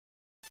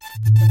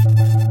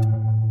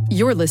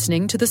You're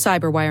listening to the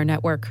Cyberwire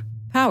Network,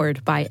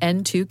 powered by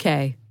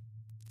N2K.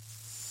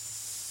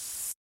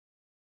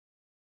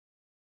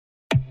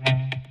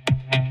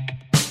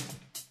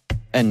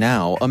 And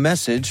now, a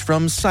message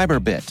from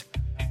Cyberbit.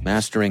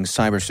 Mastering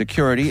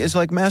cybersecurity is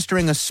like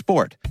mastering a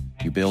sport.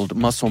 You build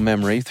muscle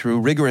memory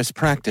through rigorous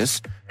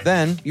practice,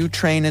 then you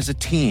train as a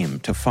team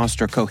to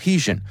foster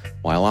cohesion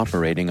while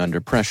operating under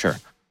pressure.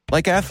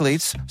 Like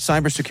athletes,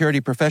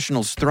 cybersecurity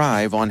professionals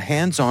thrive on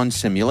hands-on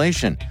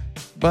simulation.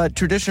 But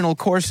traditional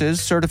courses,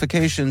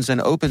 certifications, and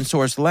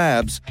open-source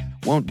labs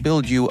won't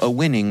build you a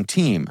winning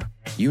team.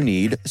 You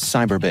need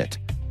Cyberbit.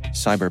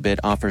 Cyberbit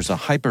offers a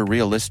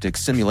hyper-realistic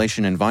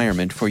simulation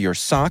environment for your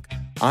SOC,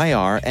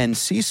 IR, and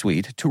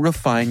C-suite to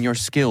refine your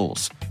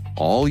skills,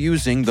 all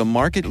using the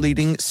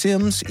market-leading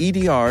SIMs,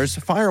 EDRs,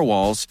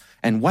 firewalls,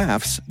 and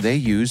WAFs they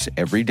use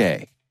every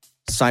day.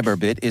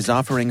 Cyberbit is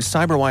offering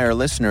Cyberwire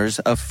listeners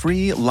a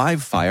free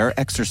live-fire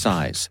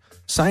exercise.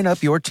 Sign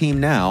up your team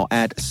now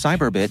at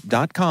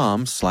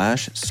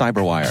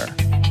cyberbit.com/cyberwire.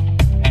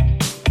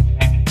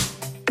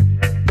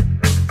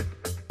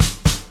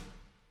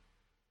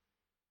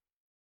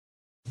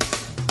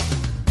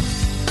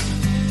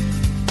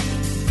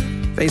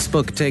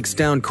 Facebook takes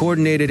down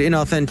coordinated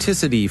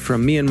inauthenticity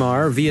from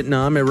Myanmar,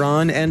 Vietnam,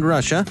 Iran, and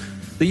Russia.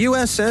 The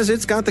U.S. says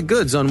it's got the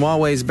goods on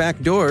Huawei's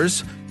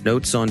backdoors.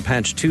 Notes on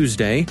Patch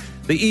Tuesday.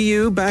 The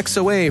EU backs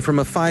away from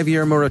a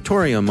 5-year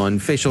moratorium on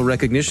facial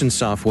recognition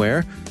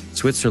software.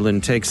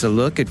 Switzerland takes a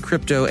look at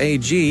crypto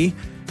AG.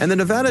 And the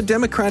Nevada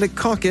Democratic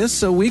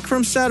Caucus, a week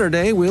from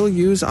Saturday, will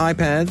use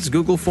iPads,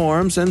 Google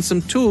Forms, and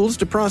some tools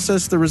to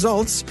process the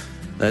results.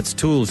 That's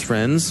tools,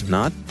 friends,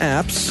 not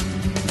apps.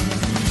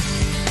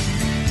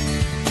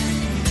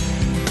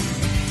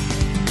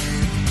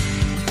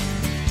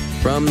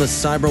 From the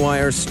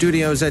Cyberwire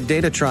studios at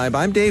Data Tribe,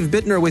 I'm Dave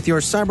Bittner with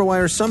your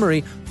Cyberwire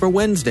summary for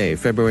Wednesday,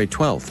 February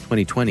 12th,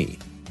 2020.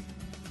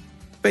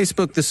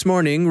 Facebook this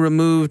morning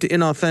removed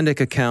inauthentic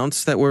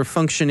accounts that were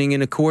functioning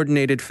in a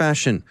coordinated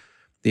fashion.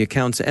 The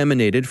accounts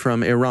emanated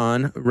from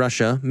Iran,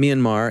 Russia,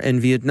 Myanmar, and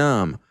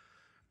Vietnam.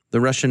 The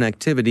Russian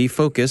activity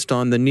focused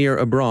on the near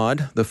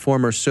abroad, the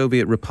former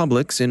Soviet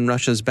republics in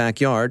Russia's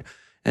backyard,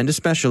 and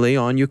especially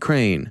on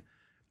Ukraine.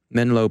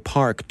 Menlo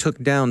Park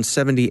took down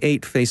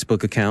 78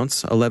 Facebook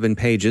accounts, 11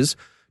 pages,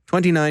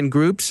 29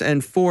 groups,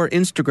 and 4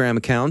 Instagram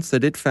accounts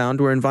that it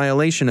found were in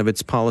violation of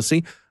its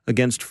policy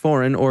against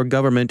foreign or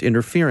government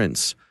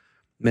interference.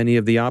 Many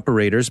of the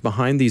operators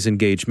behind these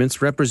engagements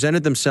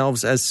represented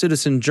themselves as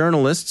citizen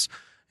journalists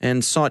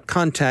and sought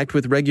contact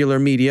with regular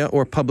media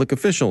or public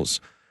officials.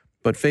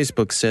 But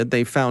Facebook said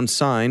they found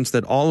signs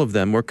that all of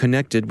them were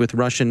connected with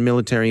Russian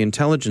military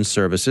intelligence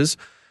services.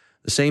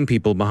 The same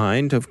people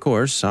behind, of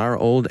course, our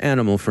old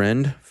animal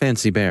friend,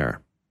 Fancy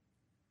Bear.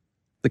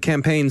 The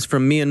campaigns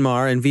from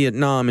Myanmar and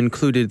Vietnam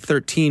included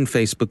 13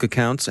 Facebook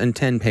accounts and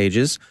 10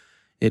 pages.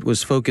 It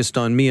was focused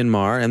on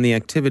Myanmar, and the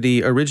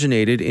activity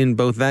originated in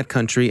both that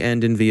country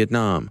and in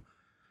Vietnam.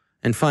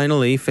 And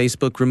finally,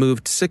 Facebook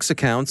removed 6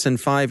 accounts and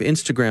 5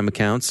 Instagram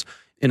accounts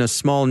in a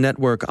small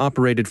network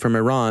operated from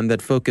Iran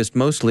that focused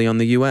mostly on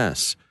the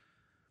U.S.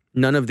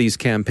 None of these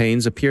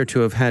campaigns appear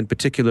to have had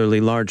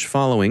particularly large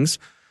followings.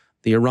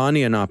 The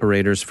Iranian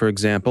operators, for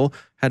example,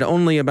 had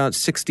only about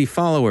 60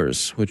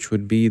 followers, which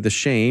would be the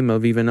shame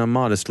of even a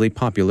modestly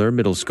popular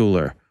middle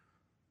schooler.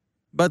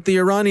 But the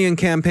Iranian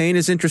campaign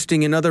is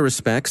interesting in other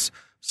respects.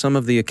 Some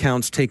of the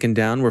accounts taken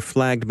down were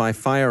flagged by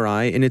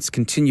FireEye in its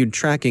continued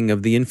tracking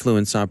of the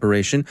influence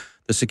operation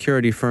the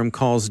security firm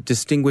calls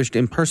Distinguished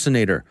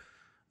Impersonator.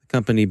 The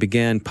company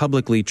began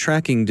publicly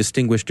tracking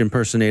Distinguished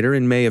Impersonator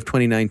in May of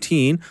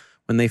 2019,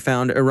 when they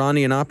found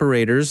Iranian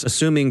operators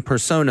assuming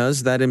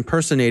personas that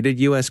impersonated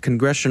U.S.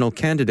 congressional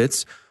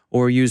candidates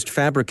or used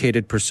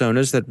fabricated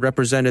personas that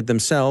represented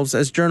themselves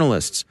as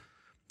journalists.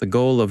 The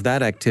goal of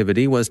that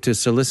activity was to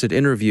solicit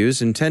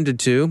interviews intended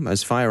to,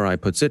 as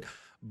FireEye puts it,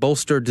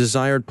 bolster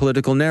desired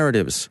political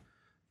narratives.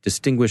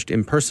 Distinguished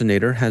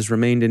Impersonator has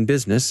remained in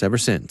business ever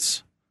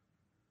since.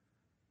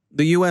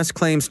 The U.S.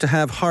 claims to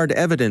have hard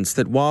evidence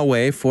that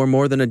Huawei, for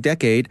more than a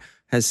decade,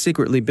 has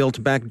secretly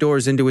built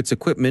backdoors into its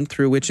equipment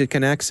through which it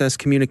can access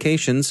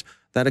communications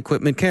that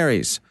equipment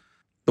carries.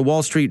 The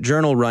Wall Street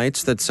Journal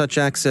writes that such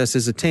access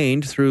is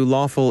attained through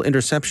lawful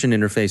interception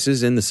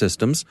interfaces in the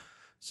systems.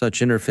 Such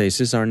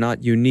interfaces are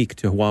not unique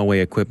to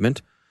Huawei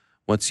equipment.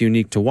 What's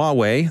unique to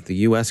Huawei, the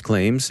U.S.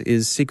 claims,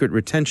 is secret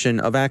retention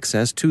of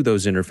access to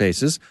those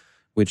interfaces,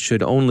 which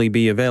should only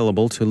be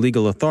available to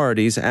legal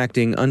authorities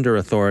acting under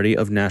authority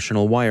of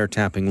national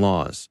wiretapping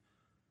laws.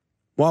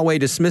 Huawei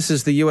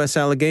dismisses the U.S.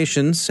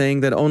 allegations, saying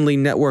that only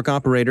network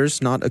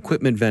operators, not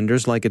equipment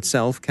vendors like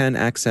itself, can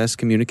access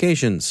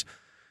communications.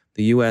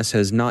 The U.S.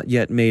 has not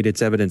yet made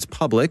its evidence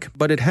public,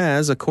 but it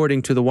has,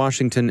 according to the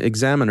Washington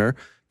Examiner,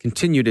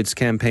 continued its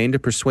campaign to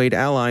persuade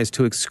allies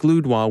to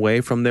exclude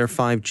Huawei from their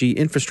 5G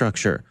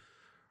infrastructure.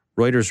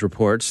 Reuters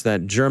reports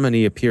that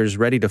Germany appears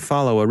ready to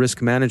follow a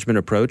risk management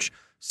approach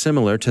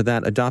similar to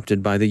that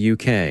adopted by the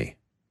UK.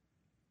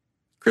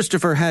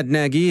 Christopher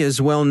Hadnagy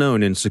is well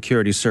known in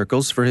security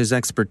circles for his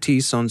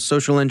expertise on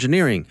social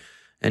engineering,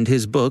 and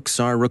his books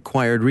are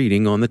required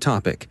reading on the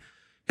topic.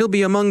 He'll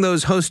be among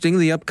those hosting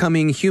the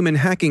upcoming Human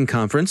Hacking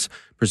Conference,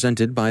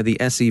 presented by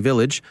the SE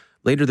Village,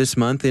 later this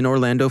month in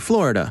Orlando,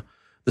 Florida.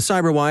 The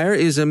CyberWire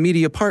is a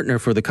media partner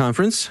for the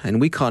conference,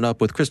 and we caught up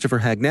with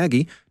Christopher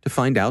Hadnagy to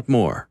find out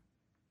more.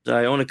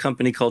 I own a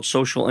company called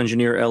Social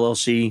Engineer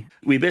LLC.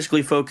 We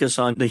basically focus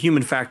on the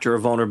human factor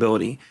of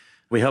vulnerability.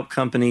 We help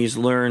companies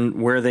learn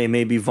where they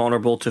may be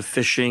vulnerable to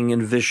phishing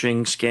and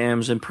vishing,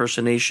 scams,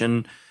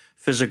 impersonation,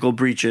 physical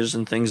breaches,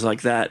 and things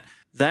like that.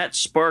 That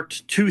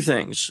sparked two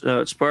things.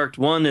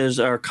 One is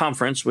our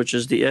conference, which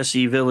is the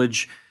SE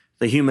Village,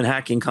 the Human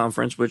Hacking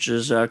Conference, which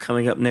is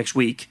coming up next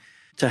week,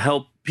 to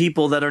help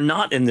people that are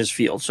not in this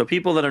field. So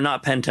people that are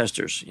not pen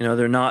testers,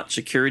 they're not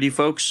security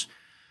folks,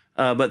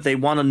 but they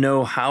want to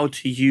know how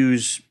to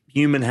use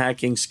human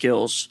hacking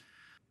skills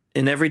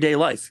in everyday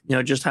life.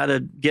 Just how to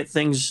get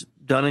things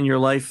done in your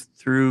life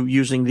through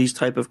using these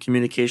type of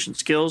communication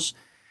skills.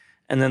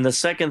 And then the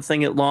second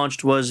thing it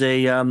launched was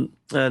a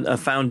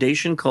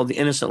foundation called the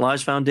Innocent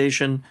Lives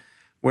Foundation,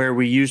 where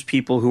we use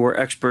people who are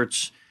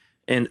experts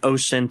in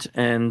OSINT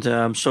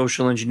and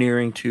social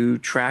engineering to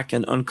track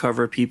and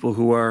uncover people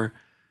who are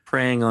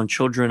preying on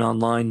children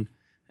online.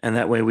 And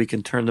that way we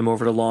can turn them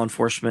over to law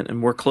enforcement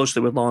and work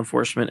closely with law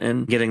enforcement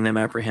in getting them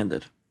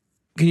apprehended.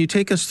 Can you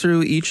take us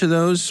through each of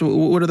those?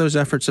 What are those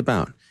efforts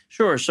about?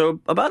 Sure.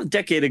 So about a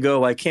decade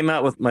ago, I came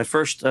out with my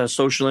first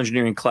social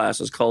engineering class.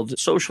 It's called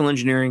Social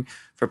Engineering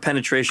for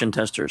Penetration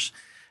Testers.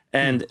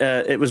 And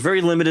it was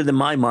very limited in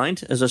my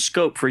mind as a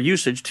scope for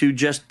usage to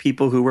just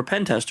people who were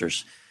pen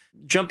testers.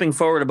 Jumping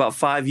forward about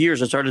 5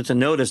 years, I started to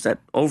notice that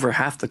over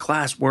half the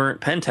class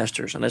weren't pen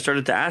testers. And I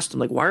started to ask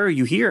them, why are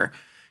you here?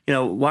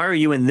 Why are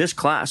you in this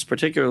class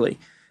particularly?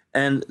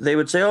 And they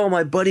would say, oh,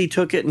 my buddy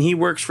took it and he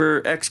works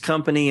for X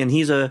company and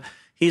he's a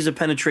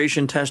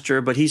penetration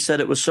tester, but he said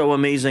it was so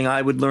amazing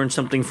I would learn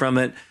something from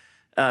it.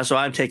 So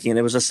I'm taking it.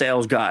 It was a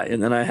sales guy.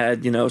 And then I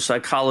had,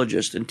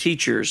 psychologists and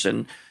teachers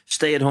and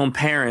stay-at-home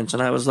parents.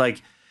 And I was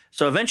like,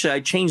 so eventually I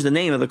changed the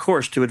name of the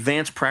course to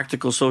Advanced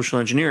Practical Social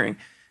Engineering.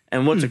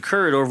 And what's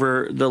occurred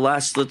over the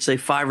last, let's say,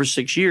 5 or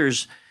 6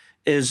 years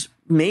is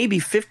maybe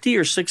 50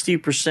 or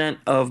 60%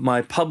 of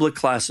my public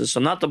classes, so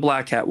not the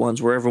black hat ones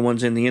where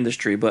everyone's in the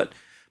industry, but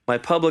my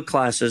public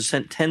classes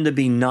tend to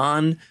be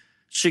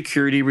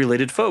non-security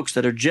related folks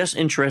that are just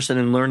interested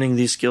in learning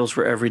these skills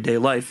for everyday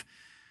life.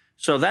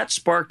 So that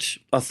sparked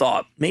a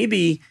thought.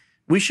 Maybe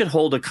we should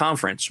hold a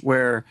conference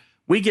where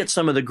we get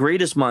some of the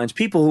greatest minds,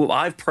 people who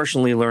I've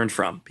personally learned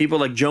from, people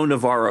like Joe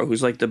Navarro,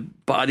 who's like the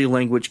body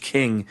language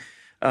king,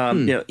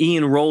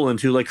 Ian Rowland,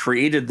 who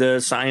created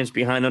the science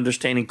behind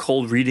understanding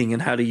cold reading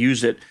and how to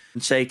use it,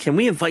 and say, can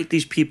we invite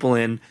these people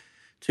in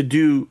to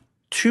do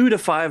 2 to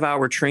 5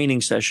 hour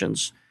training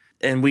sessions?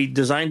 And we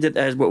designed it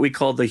as what we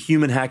call the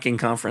Human Hacking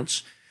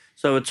Conference.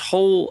 So its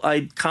whole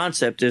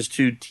concept is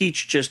to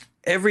teach just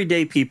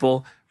everyday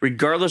people,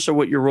 regardless of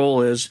what your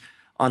role is,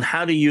 on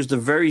how to use the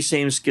very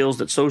same skills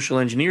that social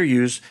engineers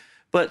use,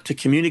 but to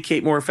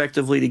communicate more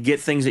effectively, to get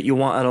things that you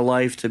want out of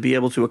life, to be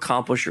able to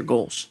accomplish your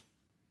goals.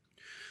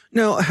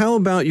 Now, how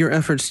about your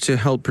efforts to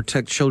help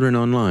protect children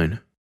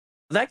online?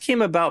 That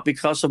came about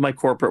because of my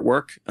corporate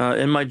work.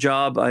 In my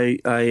job, I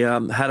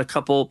had a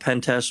couple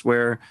pen tests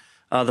where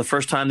the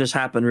first time this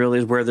happened really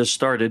is where this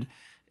started,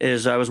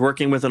 is I was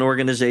working with an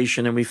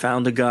organization and we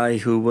found a guy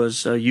who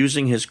was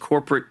using his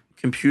corporate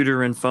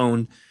computer and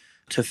phone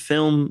to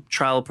film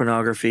child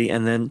pornography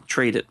and then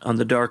trade it on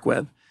the dark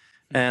web.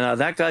 And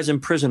that guy's in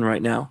prison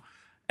right now.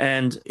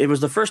 And it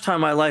was the first time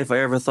in my life I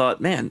ever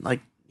thought, man,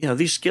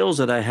 these skills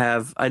that I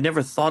have, I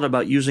never thought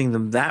about using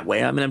them that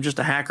way. I mean, I'm just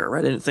a hacker,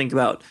 right? I didn't think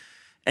about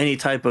any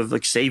type of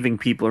saving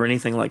people or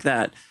anything like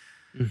that.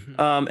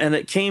 Mm-hmm. And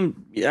it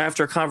came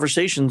after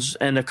conversations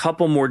and a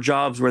couple more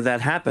jobs where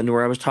that happened,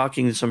 where I was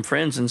talking to some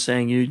friends and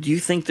saying, do you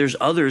think there's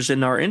others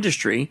in our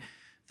industry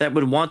that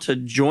would want to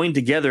join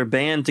together,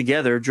 band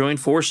together, join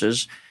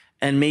forces,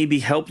 and maybe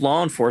help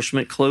law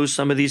enforcement close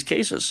some of these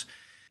cases?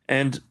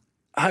 And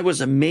I was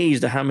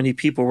amazed at how many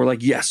people were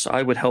like, yes,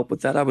 I would help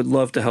with that. I would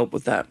love to help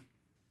with that.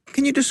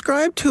 Can you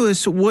describe to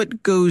us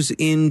what goes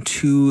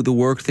into the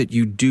work that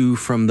you do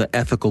from the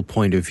ethical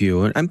point of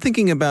view? And I'm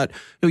thinking about,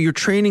 you're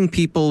training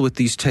people with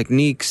these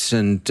techniques,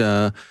 and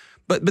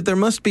but there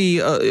must be,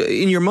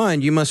 in your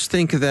mind, you must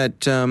think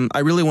that I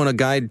really want to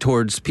guide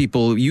towards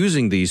people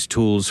using these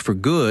tools for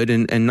good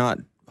and not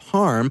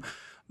harm,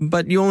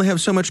 but you only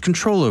have so much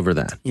control over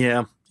that.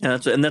 Yeah,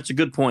 that's a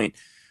good point.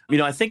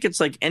 I think it's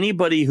like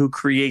anybody who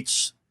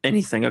creates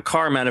anything, a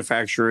car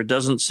manufacturer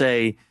doesn't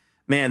say,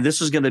 man,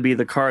 this is going to be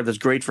the car that's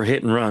great for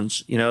hit and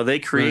runs. They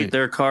create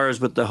their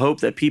cars with the hope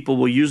that people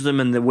will use them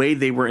in the way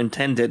they were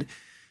intended.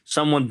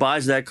 Someone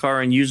buys that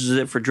car and uses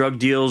it for drug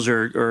deals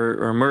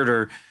or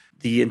murder.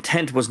 The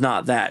intent was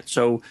not that.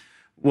 So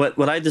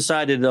what I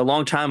decided a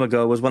long time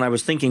ago was, when I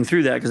was thinking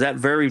through that, because that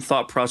very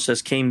thought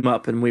process came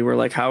up and we were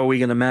like, how are we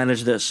going to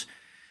manage this?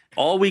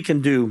 All we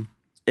can do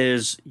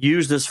is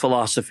use this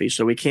philosophy.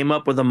 So we came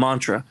up with a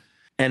mantra.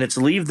 and it's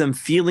leave them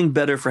feeling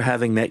better for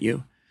having met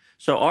you.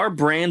 So our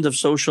brand of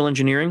social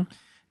engineering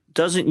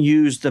doesn't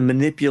use the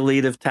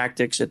manipulative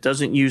tactics. It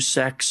doesn't use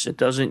sex. It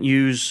doesn't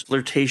use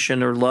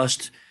flirtation or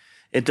lust.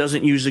 It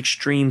doesn't use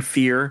extreme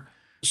fear.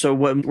 So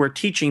when we're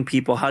teaching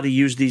people how to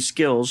use these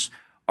skills,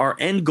 our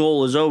end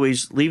goal is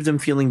always leave them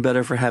feeling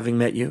better for having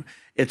met you.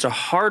 It's a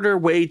harder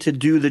way to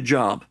do the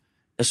job,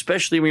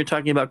 especially when you're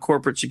talking about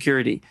corporate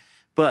security.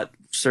 But,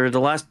 sir, the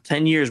last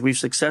 10 years, we've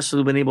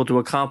successfully been able to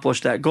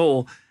accomplish that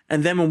goal.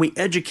 And then when we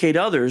educate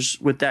others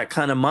with that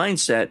kind of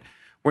mindset,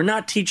 we're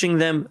not teaching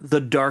them the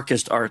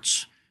darkest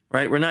arts,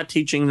 right? We're not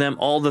teaching them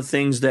all the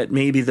things that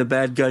maybe the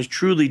bad guys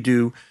truly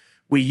do.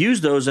 We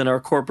use those in our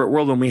corporate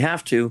world when we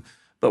have to,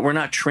 but we're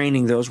not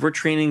training those. We're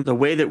training the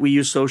way that we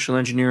use social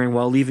engineering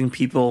while leaving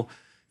people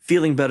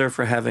feeling better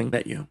for having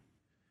met you.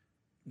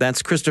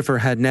 That's Christopher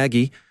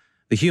Hadnagy.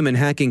 The Human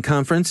Hacking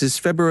Conference is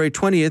February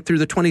 20th through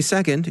the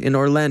 22nd in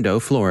Orlando,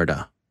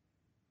 Florida.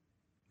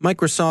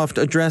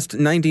 Microsoft addressed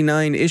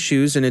 99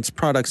 issues in its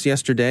products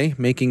yesterday,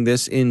 making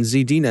this, in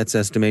ZDNet's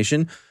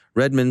estimation,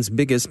 Redmond's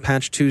biggest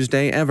Patch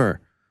Tuesday ever.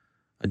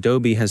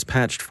 Adobe has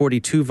patched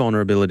 42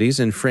 vulnerabilities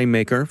in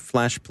FrameMaker,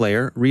 Flash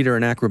Player, Reader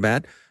and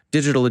Acrobat,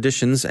 Digital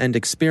Editions, and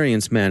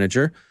Experience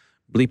Manager.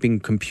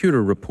 Bleeping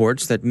Computer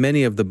reports that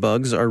many of the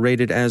bugs are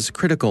rated as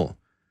critical.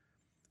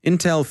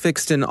 Intel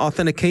fixed an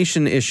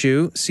authentication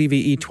issue,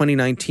 CVE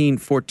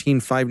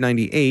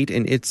 2019-14598,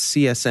 in its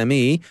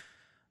CSME.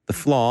 The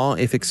flaw,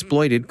 if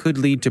exploited, could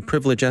lead to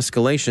privilege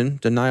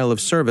escalation, denial of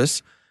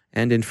service,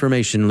 and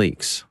information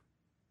leaks.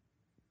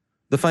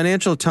 The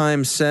Financial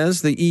Times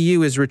says the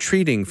EU is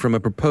retreating from a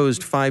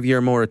proposed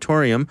 5-year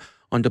moratorium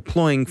on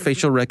deploying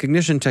facial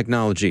recognition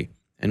technology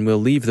and will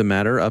leave the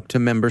matter up to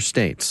member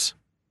states.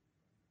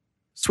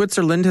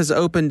 Switzerland has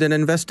opened an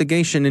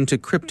investigation into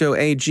Crypto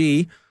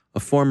AG, a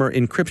former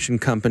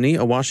encryption company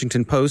a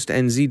Washington Post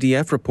and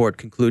ZDF report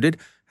concluded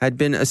had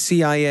been a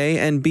CIA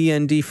and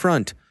BND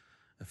front,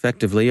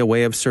 effectively a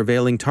way of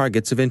surveilling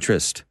targets of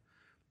interest.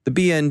 The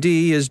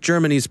BND is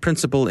Germany's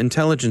principal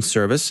intelligence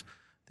service.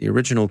 The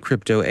original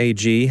Crypto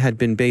AG had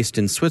been based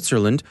in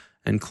Switzerland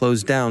and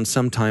closed down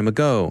some time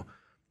ago.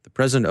 The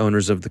present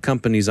owners of the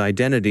company's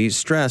identity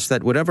stress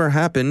that whatever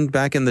happened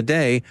back in the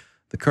day,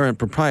 the current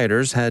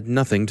proprietors had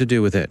nothing to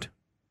do with it.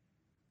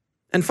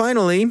 And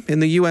finally, in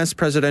the U.S.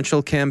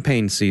 presidential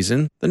campaign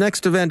season, the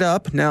next event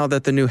up, now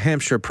that the New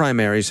Hampshire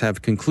primaries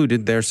have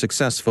concluded their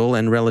successful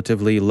and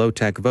relatively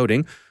low-tech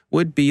voting,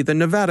 would be the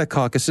Nevada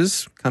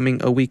caucuses, coming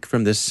a week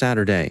from this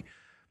Saturday.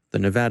 The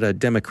Nevada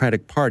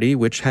Democratic Party,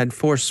 which had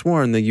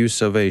forsworn the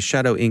use of a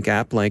shadow ink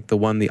app like the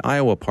one the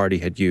Iowa Party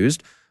had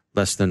used,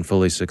 less than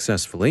fully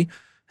successfully,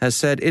 has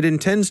said it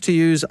intends to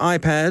use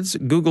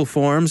iPads, Google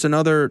Forms, and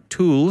other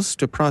tools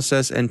to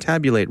process and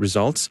tabulate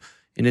results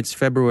in its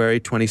February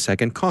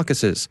 22nd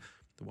caucuses,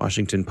 the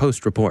Washington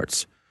Post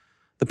reports.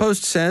 The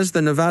Post says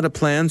the Nevada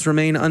plans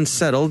remain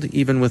unsettled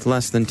even with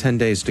less than 10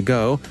 days to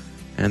go,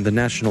 and the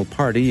National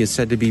Party is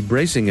said to be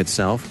bracing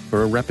itself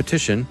for a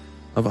repetition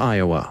of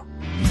Iowa.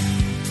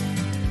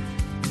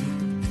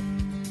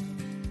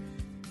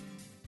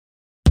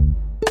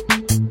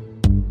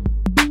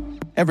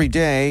 Every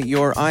day,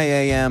 your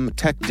IAM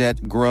tech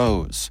debt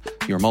grows.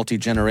 Your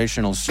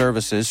multi-generational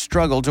services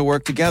struggle to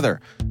work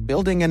together.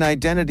 Building an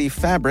identity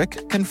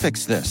fabric can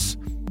fix this.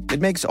 It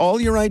makes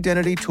all your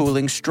identity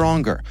tooling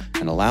stronger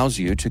and allows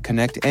you to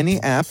connect any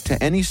app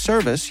to any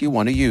service you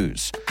want to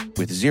use,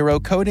 with zero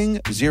coding,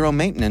 zero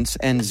maintenance,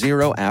 and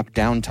zero app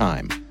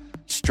downtime.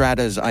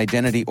 Strata's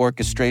identity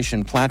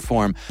orchestration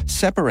platform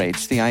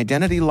separates the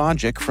identity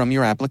logic from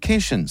your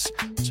applications,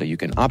 so you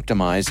can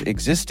optimize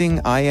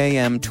existing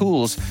IAM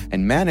tools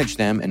and manage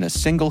them in a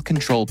single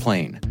control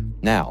plane.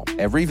 Now,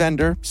 every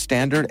vendor,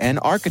 standard, and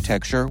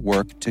architecture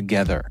work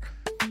together.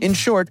 In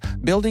short,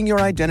 building your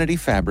identity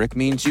fabric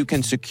means you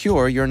can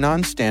secure your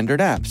non-standard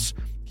apps,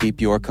 keep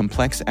your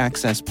complex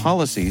access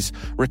policies,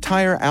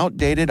 retire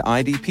outdated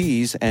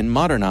IDPs, and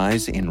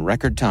modernize in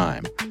record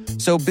time.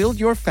 So build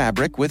your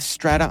fabric with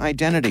Strata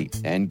Identity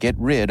and get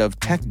rid of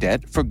tech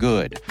debt for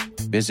good.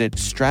 Visit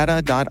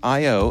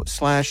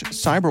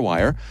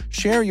strata.io/cyberwire,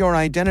 share your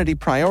identity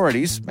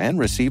priorities, and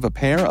receive a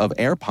pair of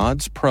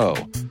AirPods Pro.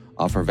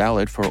 Offer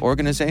valid for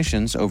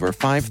organizations over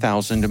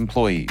 5,000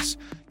 employees.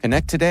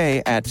 Connect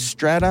today at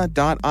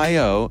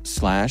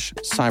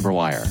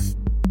strata.io/cyberwire.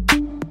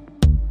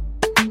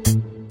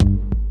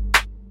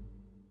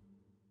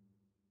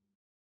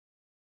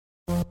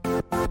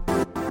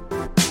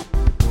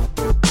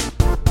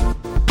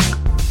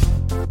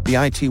 The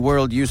IT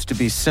world used to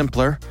be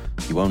simpler.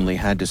 You only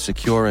had to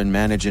secure and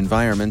manage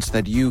environments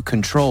that you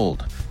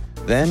controlled.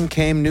 Then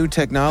came new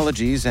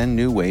technologies and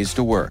new ways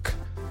to work.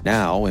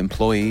 Now,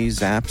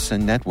 employees, apps,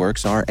 and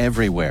networks are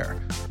everywhere.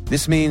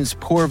 This means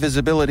poor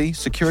visibility,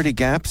 security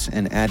gaps,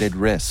 and added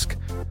risk.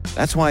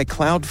 That's why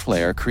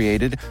Cloudflare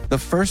created the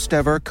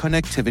first-ever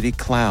connectivity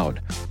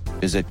cloud.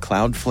 Visit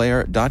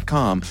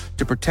cloudflare.com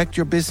to protect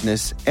your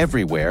business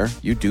everywhere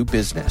you do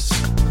business.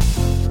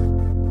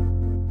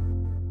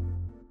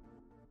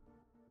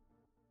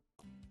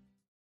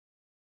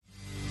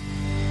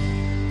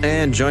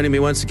 And joining me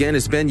once again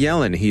is Ben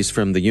Yelin. He's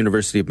from the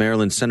University of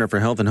Maryland Center for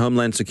Health and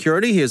Homeland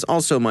Security. He is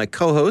also my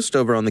co-host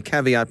over on the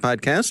Caveat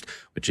podcast,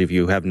 which if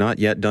you have not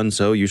yet done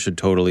so, you should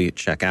totally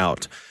check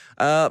out.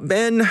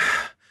 Ben,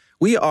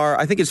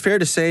 I think it's fair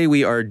to say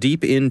we are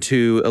deep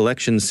into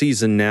election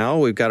season now.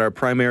 We've got our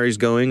primaries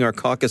going, our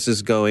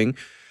caucuses going.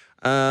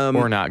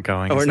 Or not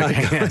going. Or not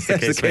going, as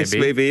the case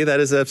may be.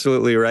 That is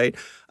absolutely right.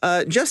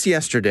 Just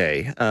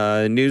yesterday,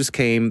 news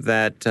came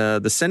that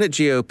the Senate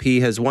GOP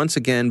has once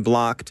again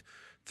blocked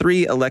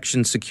 3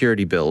 election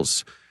security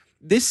bills.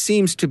 This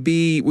seems to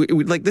be,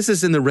 this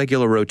is in the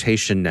regular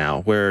rotation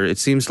now, where it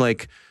seems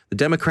like the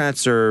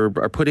Democrats are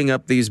putting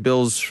up these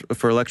bills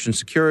for election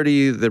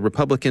security. The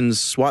Republicans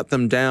swat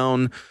them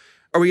down.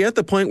 Are we at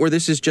the point where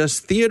this is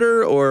just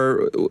theater,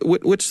 or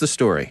what's the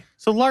story?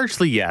 So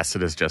largely, yes,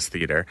 it is just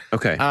theater.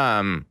 Okay.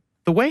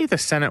 The way the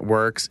Senate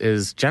works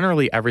is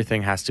generally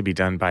everything has to be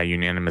done by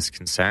unanimous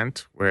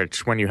consent,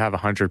 which when you have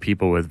 100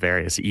 people with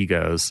various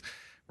egos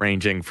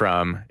ranging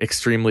from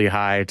extremely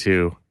high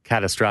to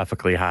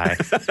catastrophically high,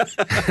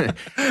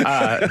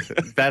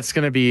 that's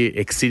going to be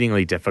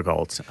exceedingly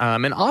difficult.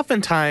 And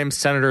oftentimes,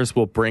 senators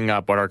will bring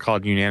up what are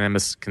called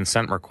unanimous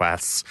consent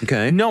requests,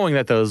 knowing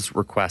that those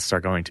requests are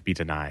going to be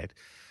denied.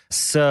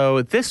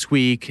 So this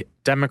week,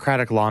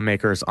 Democratic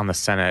lawmakers on the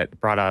Senate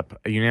brought up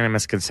a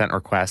unanimous consent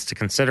request to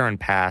consider and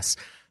pass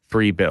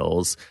 3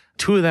 bills.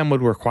 2 of them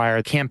would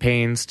require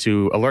campaigns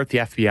to alert the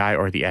FBI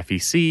or the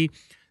FEC,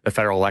 the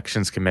Federal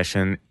Elections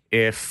Commission,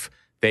 if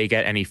they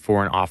get any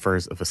foreign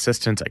offers of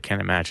assistance. I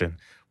can't imagine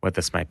what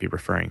this might be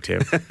referring to.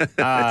 It's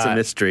a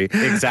mystery.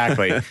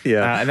 Exactly.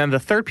 Yeah. And then the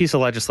third piece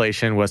of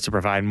legislation was to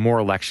provide more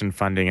election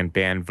funding and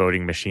ban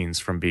voting machines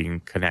from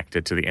being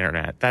connected to the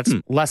internet. That's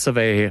less of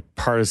a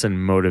partisan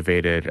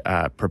motivated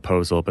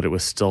proposal, but it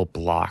was still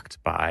blocked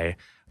by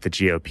the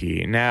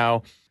GOP.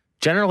 Now,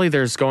 generally,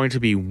 there's going to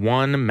be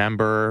one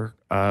member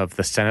of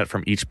the Senate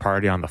from each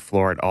party on the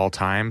floor at all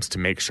times to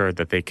make sure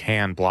that they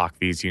can block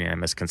these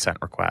unanimous consent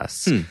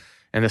requests.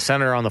 And the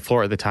senator on the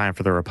floor at the time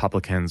for the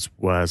Republicans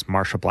was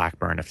Marsha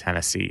Blackburn of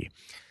Tennessee.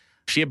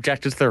 She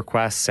objected to the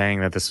request, saying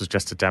that this was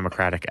just a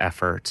Democratic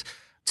effort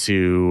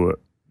to,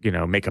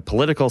 make a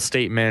political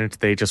statement.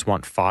 They just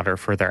want fodder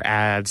for their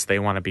ads. They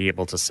want to be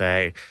able to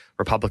say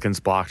Republicans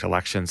blocked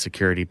election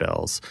security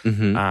bills.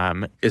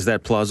 Is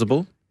that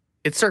plausible?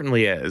 It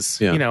certainly is.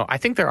 Yeah. I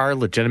think there are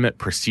legitimate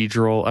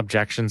procedural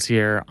objections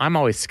here. I'm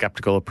always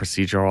skeptical of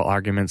procedural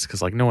arguments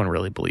because, no one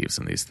really believes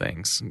in these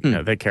things.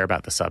 They care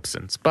about the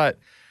substance. But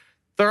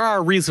there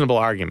are reasonable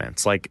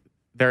arguments.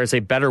 There is a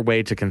better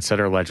way to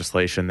consider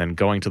legislation than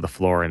going to the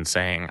floor and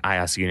saying, I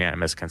ask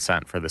unanimous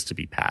consent for this to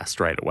be passed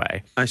right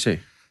away. I see.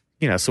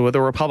 So what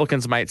the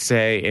Republicans might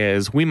say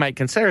is, we might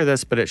consider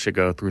this, but it should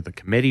go through the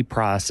committee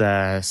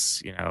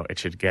process.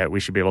 We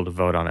should be able to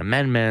vote on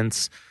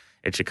amendments.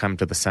 It should come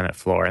to the Senate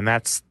floor. And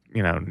that's,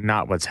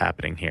 not what's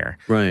happening here.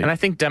 Right. And I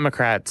think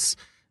Democrats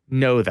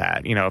know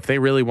that, if they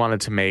really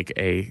wanted to make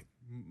a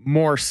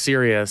more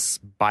serious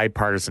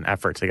bipartisan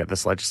effort to get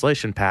this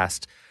legislation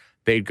passed,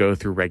 they'd go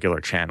through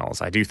regular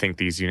channels. I do think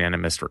these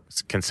unanimous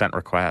consent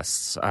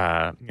requests,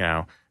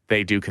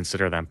 they do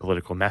consider them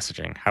political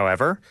messaging.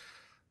 However,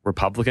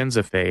 Republicans,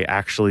 if they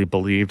actually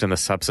believed in the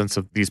substance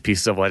of these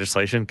pieces of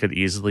legislation, could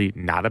easily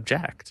not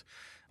object.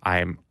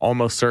 I'm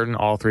almost certain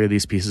all 3 of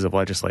these pieces of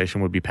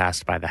legislation would be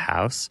passed by the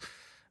House,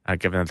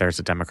 given that there's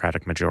a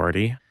Democratic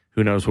majority.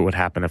 Who knows what would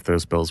happen if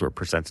those bills were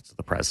presented to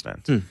the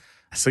president?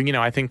 So,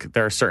 I think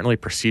there are certainly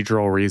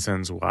procedural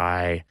reasons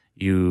why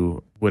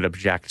you would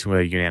object to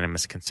a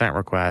unanimous consent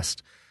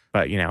request.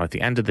 But, at the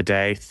end of the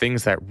day,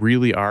 things that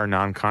really are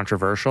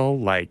non-controversial,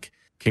 like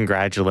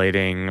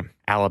congratulating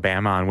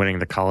Alabama on winning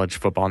the college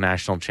football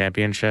national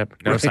championship.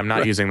 Notice I'm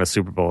not using the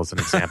Super Bowl as an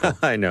example.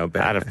 I know,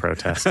 Ben. Out of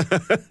protest.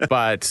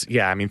 But,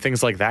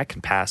 things like that can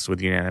pass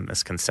with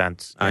unanimous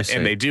consent. I see.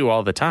 And they do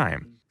all the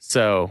time.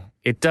 So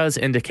it does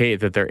indicate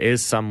that there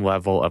is some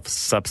level of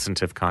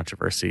substantive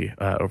controversy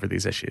over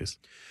these issues.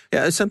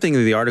 Yeah, something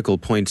that the article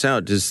points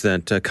out is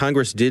that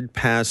Congress did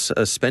pass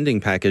a spending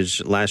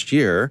package last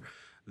year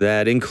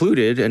that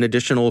included an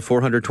additional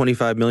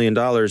 $425 million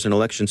in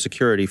election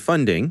security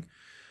funding.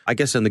 I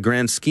guess in the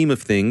grand scheme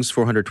of things,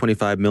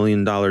 $425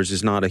 million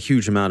is not a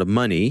huge amount of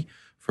money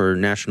for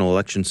national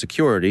election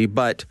security,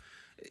 but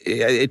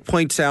it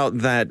points out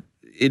that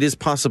it is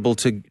possible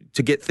to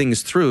get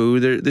things through.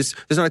 There's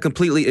not a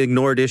completely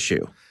ignored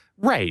issue.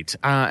 Right.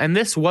 And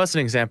this was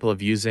an example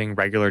of using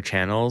regular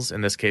channels,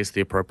 in this case,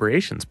 the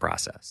appropriations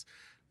process.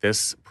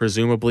 This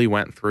presumably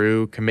went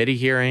through committee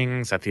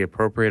hearings at the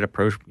appropriate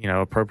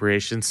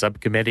appropriations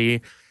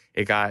subcommittee.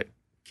 It got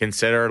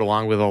considered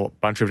along with a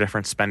bunch of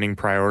different spending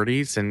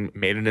priorities and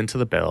made it into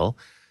the bill.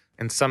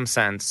 In some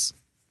sense,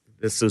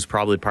 this was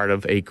probably part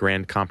of a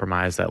grand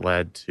compromise that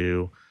led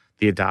to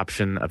the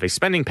adoption of a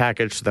spending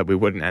package so that we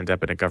wouldn't end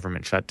up in a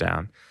government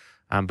shutdown.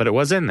 But it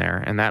was in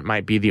there, and that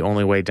might be the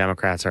only way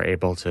Democrats are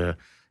able to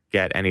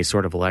get any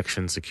sort of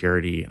election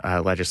security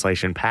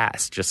legislation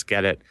passed. Just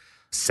get it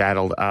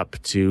saddled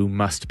up to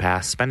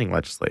must-pass spending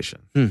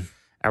legislation.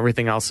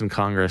 Everything else in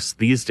Congress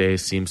these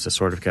days seems to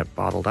sort of get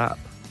bottled up.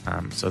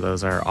 So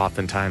those are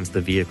oftentimes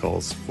the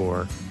vehicles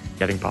for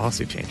getting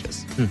policy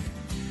changes.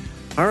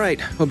 All right.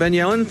 Well, Ben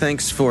Yelin,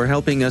 thanks for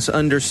helping us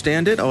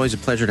understand it. Always a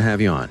pleasure to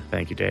have you on.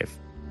 Thank you, Dave.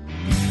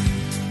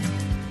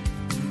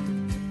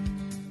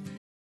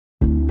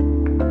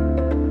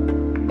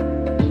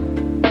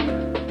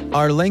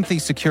 Are lengthy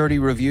security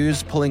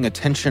reviews pulling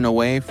attention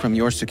away from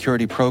your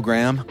security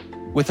program?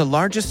 With the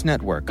largest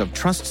network of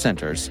trust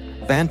centers,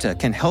 Vanta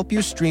can help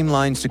you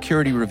streamline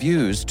security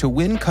reviews to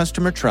win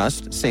customer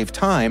trust, save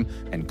time,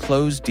 and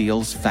close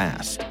deals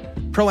fast.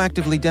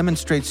 Proactively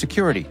demonstrate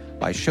security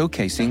by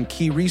showcasing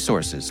key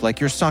resources like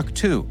your SOC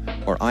 2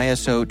 or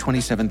ISO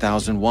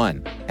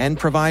 27001 and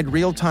provide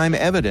real-time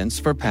evidence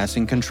for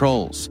passing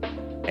controls.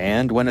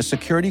 And when a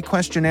security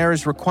questionnaire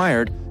is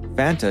required,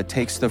 Vanta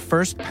takes the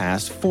first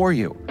pass for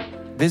you.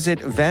 Visit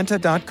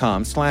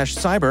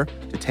vanta.com/cyber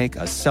to take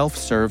a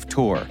self-serve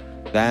tour.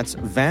 That's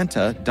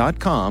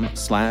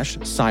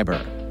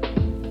vanta.com/cyber.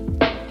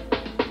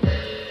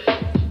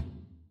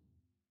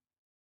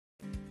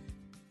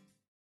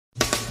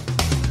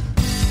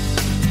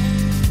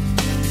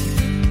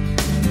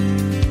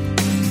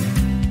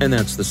 And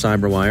that's the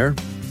Cyberwire.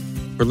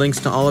 For links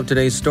to all of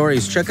today's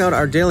stories, check out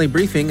our daily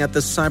briefing at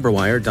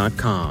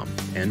thecyberwire.com.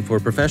 And for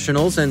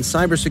professionals and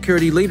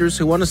cybersecurity leaders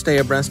who want to stay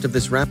abreast of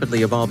this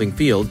rapidly evolving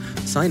field,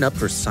 sign up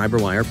for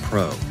Cyberwire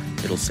Pro.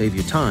 It'll save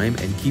you time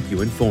and keep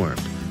you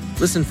informed.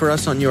 Listen for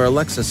us on your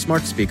Alexa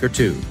smart speaker,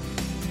 too.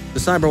 The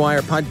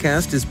Cyberwire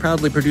podcast is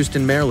proudly produced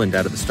in Maryland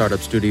out of the startup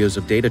studios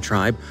of Data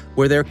Tribe,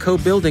 where they're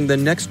co-building the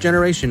next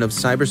generation of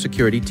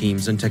cybersecurity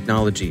teams and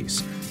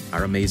technologies.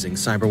 Our amazing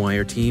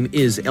Cyberwire team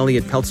is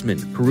Elliot Peltzman,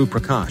 Puru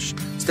Prakash,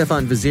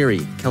 Stefan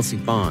Vaziri, Kelsey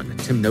Bond,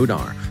 Tim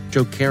Nodar,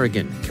 Joe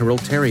Kerrigan, Carol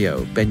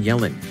Terrio, Ben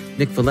Yelin,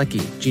 Nick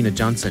Valecki, Gina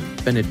Johnson,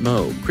 Bennett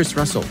Moe, Chris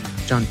Russell,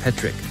 John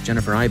Petrick,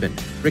 Jennifer Iben,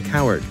 Rick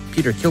Howard,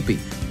 Peter Kilpie,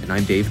 and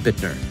I'm Dave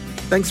Bittner.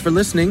 Thanks for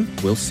listening.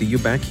 We'll see you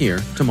back here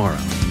tomorrow.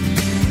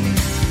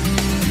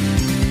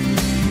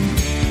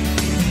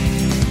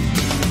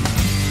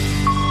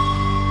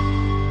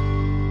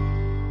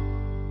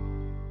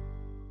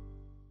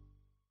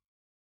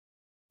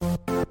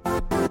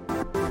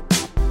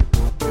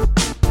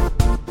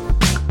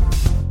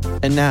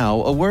 And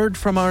now, a word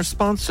from our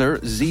sponsor,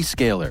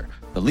 Zscaler,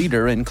 the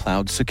leader in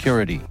cloud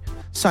security.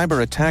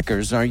 Cyber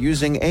attackers are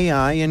using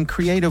AI in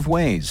creative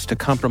ways to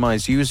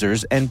compromise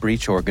users and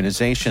breach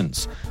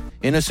organizations.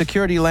 In a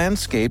security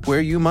landscape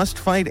where you must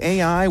fight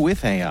AI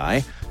with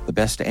AI, the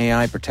best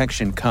AI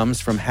protection comes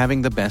from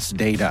having the best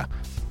data.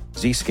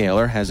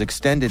 Zscaler has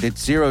extended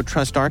its Zero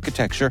Trust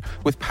architecture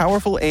with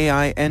powerful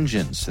AI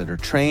engines that are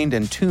trained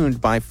and tuned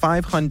by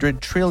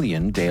 500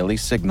 trillion daily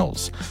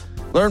signals.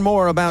 Learn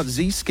more about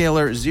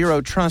Zscaler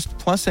Zero Trust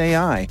Plus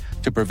AI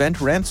to prevent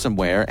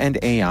ransomware and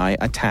AI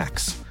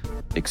attacks.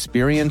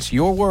 Experience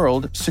your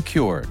world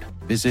secured.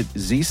 Visit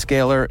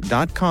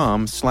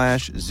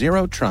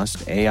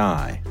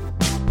zscaler.com/zerotrustai.